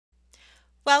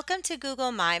Welcome to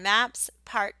Google My Maps,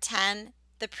 Part 10,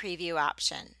 the Preview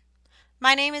option.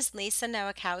 My name is Lisa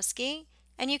Nowakowski,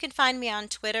 and you can find me on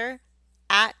Twitter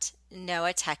at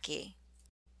NoahTechie.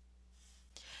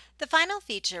 The final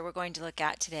feature we're going to look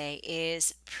at today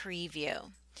is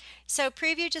Preview. So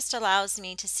Preview just allows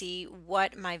me to see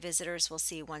what my visitors will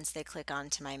see once they click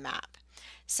onto my map.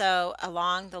 So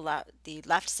along the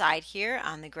left side here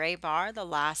on the gray bar, the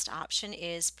last option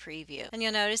is Preview. And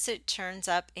you'll notice it turns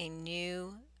up a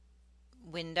new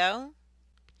window.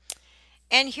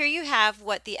 And here you have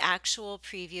what the actual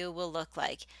preview will look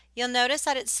like. You'll notice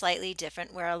that it's slightly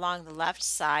different, where along the left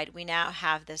side we now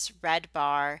have this red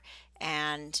bar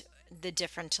and the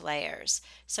different layers.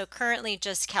 So currently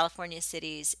just California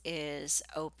cities is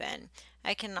open.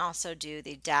 I can also do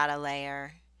the data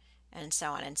layer and so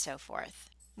on and so forth.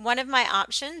 One of my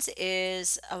options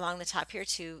is along the top here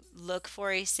to look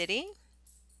for a city.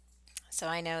 So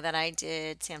I know that I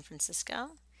did San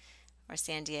Francisco or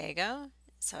San Diego,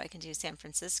 so I can do San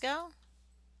Francisco.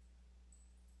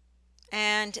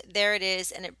 And there it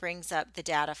is, and it brings up the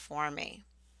data for me.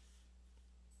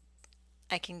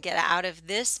 I can get out of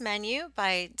this menu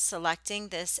by selecting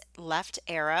this left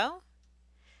arrow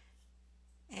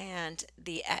and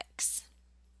the X.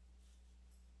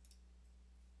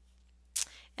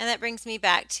 And that brings me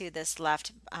back to this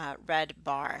left red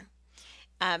bar.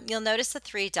 You'll notice the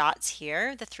three dots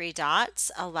here. The three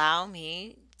dots allow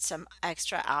me some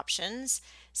extra options.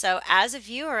 So as a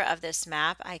viewer of this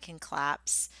map, I can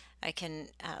collapse. I can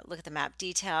look at the map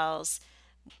details.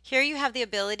 Here you have the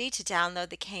ability to download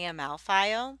the KML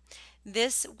file.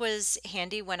 This was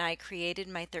handy when I created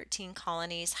my 13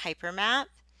 colonies hypermap.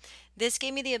 This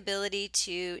gave me the ability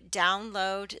to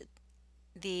download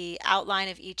the outline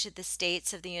of each of the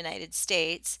states of the United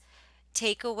States,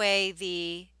 take away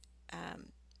the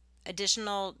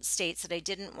additional states that I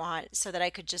didn't want so that I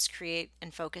could just create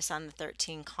and focus on the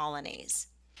 13 colonies.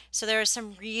 So there are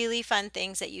some really fun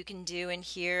things that you can do in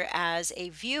here as a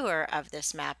viewer of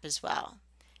this map as well.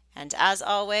 And as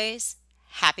always,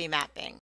 happy mapping!